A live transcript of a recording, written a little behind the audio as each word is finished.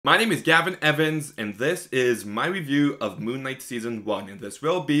My name is Gavin Evans, and this is my review of Moon Knight Season 1, and this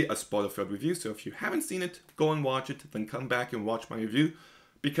will be a spoiler-filled review, so if you haven't seen it, go and watch it, then come back and watch my review,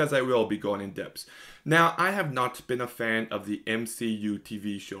 because I will be going in depth. Now, I have not been a fan of the MCU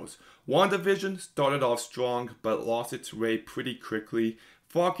TV shows. WandaVision started off strong, but lost its way pretty quickly.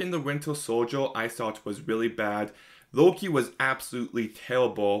 Falcon the Winter Soldier I thought was really bad. Loki was absolutely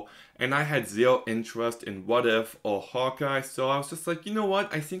terrible, and I had zero interest in What If or Hawkeye, so I was just like, you know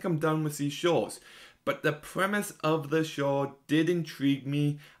what, I think I'm done with these shows. But the premise of the show did intrigue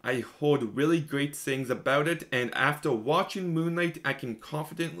me. I heard really great things about it, and after watching Moon Knight, I can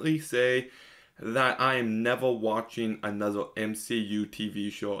confidently say that I am never watching another MCU TV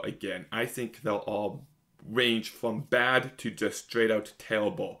show again. I think they'll all range from bad to just straight out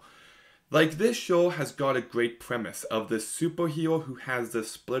terrible. Like, this show has got a great premise of this superhero who has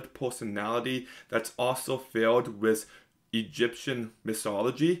this split personality that's also filled with Egyptian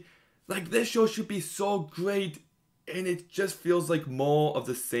mythology. Like, this show should be so great, and it just feels like more of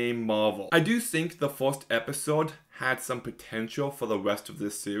the same Marvel. I do think the first episode had some potential for the rest of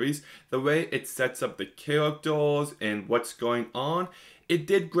this series. The way it sets up the characters and what's going on, it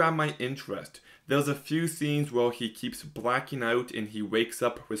did grab my interest. There's a few scenes where he keeps blacking out and he wakes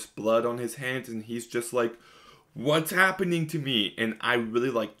up with blood on his hands and he's just like, what's happening to me? And I really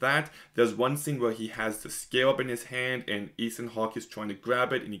like that. There's one scene where he has the scale up in his hand and Ethan Hawke is trying to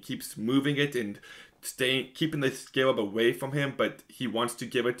grab it and he keeps moving it and keeping the scale up away from him, but he wants to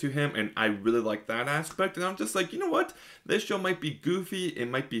give it to him, and I really like that aspect. And I'm just like, you know what? This show might be goofy, it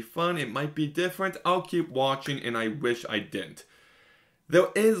might be fun, it might be different. I'll keep watching, and I wish I didn't. There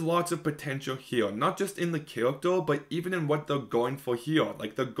is lots of potential here, not just in the character, but even in what they're going for here.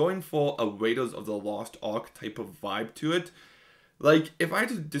 Like, they're going for a Raiders of the Lost Ark type of vibe to it. Like, if I had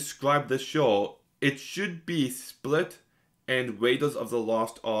to describe this show, it should be Split and Raiders of the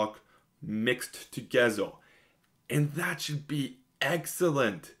Lost Ark mixed together. And that should be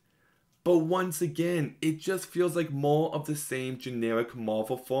excellent. But once again, it just feels like more of the same generic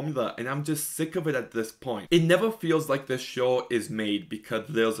Marvel formula, and I'm just sick of it at this point. It never feels like this show is made because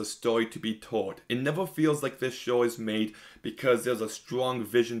there's a story to be told. It never feels like this show is made because there's a strong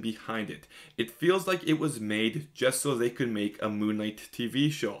vision behind it. It feels like it was made just so they could make a Moon Knight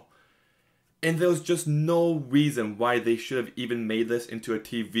TV show. And there's just no reason why they should have even made this into a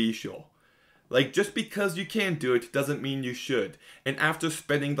TV show. Like, just because you can do it doesn't mean you should. And after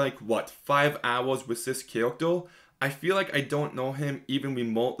spending, 5 hours with this character, I feel like I don't know him even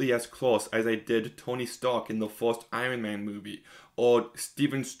remotely as close as I did Tony Stark in the first Iron Man movie, or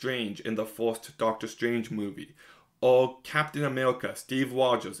Stephen Strange in the first Doctor Strange movie, or Captain America, Steve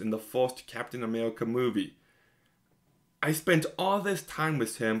Rogers in the first Captain America movie. I spent all this time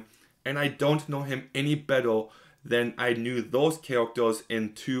with him, and I don't know him any better than I knew those characters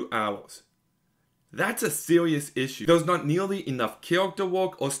in 2 hours. That's a serious issue. There's not nearly enough character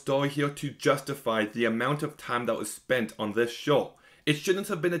work or story here to justify the amount of time that was spent on this show. It shouldn't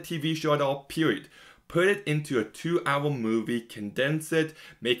have been a TV show at all, period. Put it into a 2-hour movie, condense it,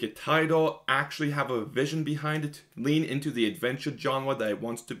 make it tighter, actually have a vision behind it, lean into the adventure genre that it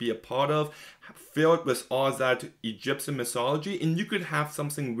wants to be a part of, fill it with all that Egyptian mythology, and you could have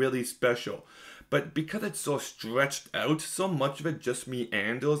something really special. But because it's so stretched out, so much of it just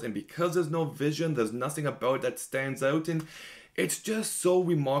meanders, and because there's no vision, there's nothing about it that stands out, and it's just so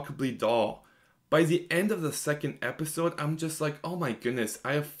remarkably dull. By the end of the second episode, I'm just like, oh my goodness,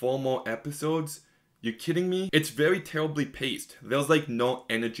 I have 4 more episodes? You kidding me? It's very terribly paced. There's no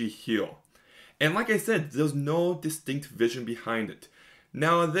energy here. And like I said, there's no distinct vision behind it.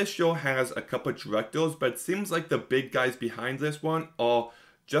 Now, this show has a couple directors, but it seems like the big guys behind this one are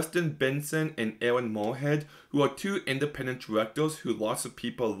Justin Benson and Aaron Moorhead, who are 2 independent directors who lots of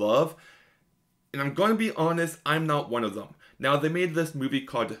people love. And I'm going to be honest, I'm not one of them. Now, they made this movie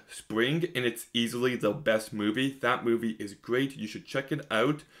called Spring, and it's easily the best movie. That movie is great. You should check it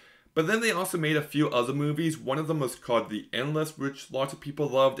out. But then they also made a few other movies. One of them was called The Endless, which lots of people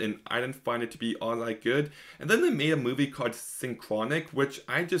loved, and I didn't find it to be all that good. And then they made a movie called Synchronic, which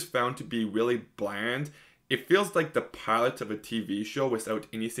I just found to be really bland. It feels like the pilot of a TV show without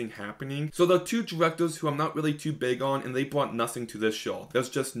anything happening. So there are 2 directors who I'm not really too big on, and they brought nothing to this show. There's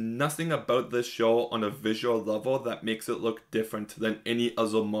just nothing about this show on a visual level that makes it look different than any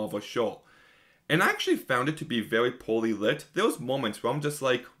other Marvel show. And I actually found it to be very poorly lit. There was moments where I'm just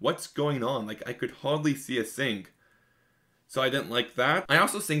like, what's going on? Like, I could hardly see a thing. So I didn't like that. I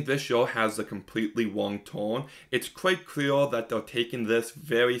also think this show has a completely wrong tone. It's quite clear that they're taking this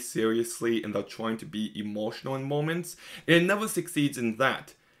very seriously and they're trying to be emotional in moments, and it never succeeds in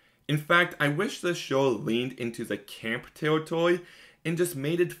that. In fact, I wish this show leaned into the camp territory and just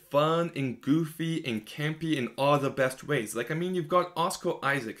made it fun and goofy and campy in all the best ways. Like, I mean, you've got Oscar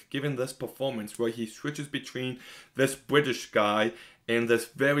Isaac giving this performance where he switches between this British guy and this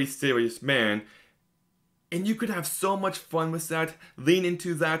very serious man, and you could have so much fun with that, lean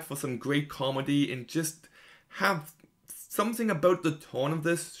into that for some great comedy, and just have something about the tone of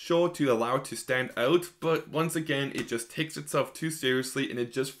this show to allow it to stand out. But once again, it just takes itself too seriously, and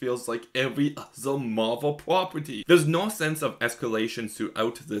it just feels like every other Marvel property. There's no sense of escalation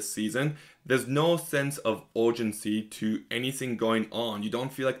throughout this season. There's no sense of urgency to anything going on. You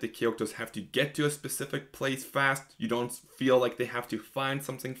don't feel like the characters have to get to a specific place fast. You don't feel like they have to find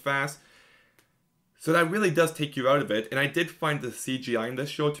something fast. So that really does take you out of it, and I did find the CGI in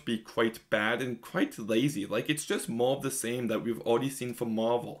this show to be quite bad and quite lazy. Like, it's just more of the same that we've already seen from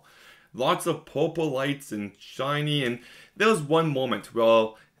Marvel. Lots of purple lights and shiny, and there was one moment where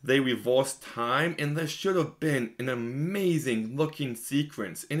they reversed time, and there should have been an amazing looking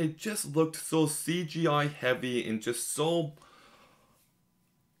sequence, and it just looked so CGI heavy and just so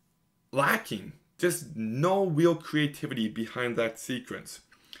lacking. Just no real creativity behind that sequence.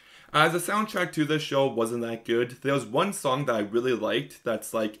 The soundtrack to this show wasn't that good. There was one song that I really liked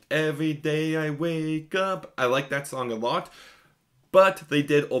that's like, "Every day I wake up." I like that song a lot, but they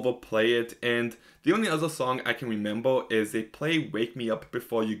did overplay it, and the only other song I can remember is they play "Wake Me Up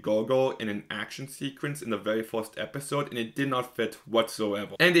Before You Go" in an action sequence in the very first episode, and it did not fit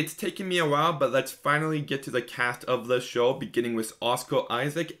whatsoever. And it's taken me a while, but let's finally get to the cast of the show, beginning with Oscar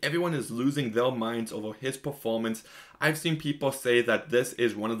Isaac. Everyone is losing their minds over his performance. I've seen people say that this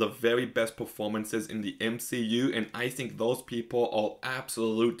is one of the very best performances in the MCU, and I think those people are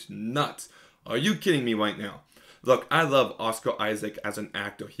absolute nuts. Are you kidding me right now? Look, I love Oscar Isaac as an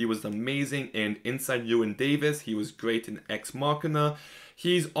actor. He was amazing in Inside Llewyn Davis. He was great in Ex Machina.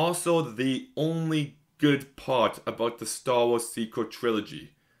 He's also the only good part about the Star Wars sequel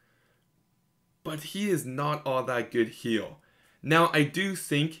trilogy. But he is not all that good here. Now, I do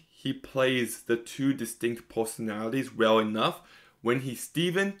think he plays the two distinct personalities well enough. When he's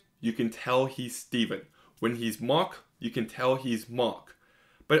Steven, you can tell he's Steven. When he's Mark, you can tell he's Mark.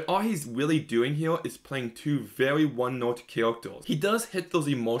 But all he's really doing here is playing two very one-note characters. He does hit those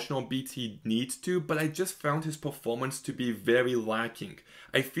emotional beats he needs to, but I just found his performance to be very lacking.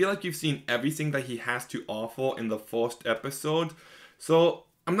 I feel like you've seen everything that he has to offer in the first episode, so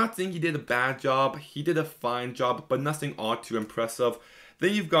I'm not saying he did a bad job. He did a fine job, but nothing all too impressive.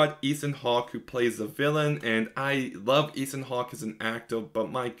 Then you've got Ethan Hawke, who plays the villain, and I love Ethan Hawke as an actor,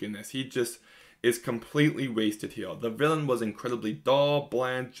 but my goodness, he just is completely wasted here. The villain was incredibly dull,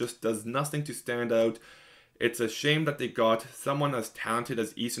 bland, just does nothing to stand out. It's a shame that they got someone as talented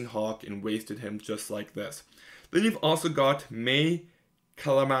as Ethan Hawke and wasted him just like this. Then you've also got May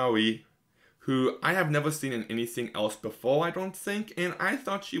El-Faouly, who I have never seen in anything else before, I don't think, and I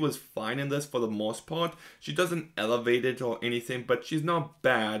thought she was fine in this for the most part. She doesn't elevate it or anything, but she's not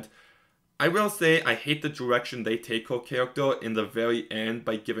bad. I will say I hate the direction they take her character in the very end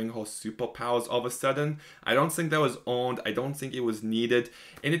by giving her superpowers all of a sudden. I don't think that was earned, I don't think it was needed,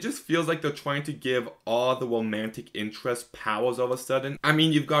 and it just feels like they're trying to give all the romantic interests powers all of a sudden. I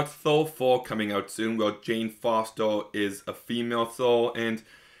mean, you've got Thor 4 coming out soon where Jane Foster is a female Thor, and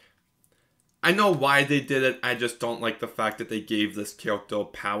I know why they did it, I just don't like the fact that they gave this character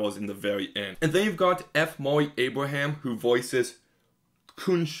powers in the very end. And then you've got F. Murray Abraham, who voices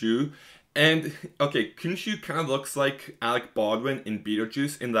Khonshu. And, okay, Khonshu kind of looks like Alec Baldwin in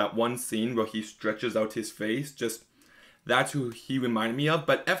Beetlejuice in that one scene where he stretches out his face. Just, that's who he reminded me of.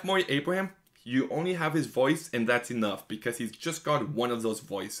 But F. Murray Abraham, you only have his voice and that's enough because he's just got one of those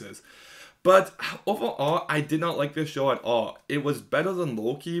voices. But overall, I did not like this show at all. It was better than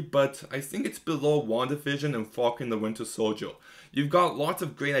Loki, but I think it's below WandaVision and Falcon the Winter Soldier. You've got lots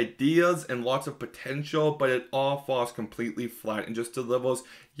of great ideas and lots of potential, but it all falls completely flat and just delivers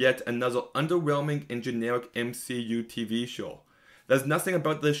yet another underwhelming and generic MCU TV show. There's nothing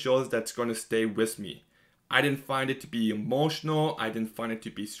about this show that's going to stay with me. I didn't find it to be emotional, I didn't find it to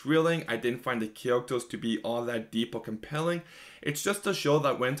be thrilling, I didn't find the characters to be all that deep or compelling. It's just a show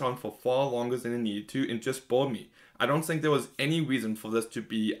that went on for far longer than it needed to and just bored me. I don't think there was any reason for this to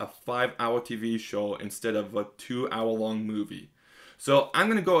be a 5-hour TV show instead of a 2-hour-long movie. So I'm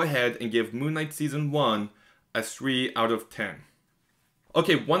going to go ahead and give Moon Knight Season 1 a 3 out of 10.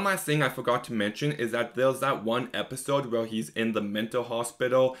 Okay, one last thing I forgot to mention is that there's that one episode where he's in the mental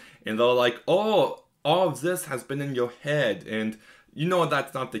hospital and they're like, oh, all of this has been in your head, and you know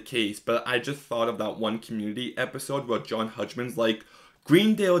that's not the case, but I just thought of that one Community episode where John Hodgman's like,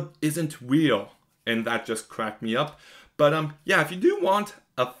 Greendale isn't real, and that just cracked me up. But yeah, if you do want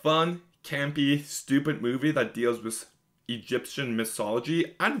a fun, campy, stupid movie that deals with Egyptian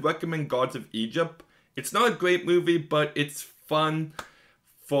mythology, I'd recommend Gods of Egypt. It's not a great movie, but it's fun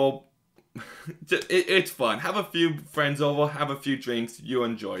for... it's fun. Have a few friends over, have a few drinks, you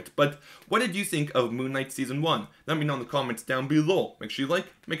enjoy it. But what did you think of Moon Knight Season 1? Let me know in the comments down below. Make sure you like,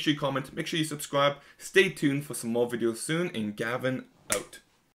 make sure you comment, make sure you subscribe. Stay tuned for some more videos soon, and Gavin out.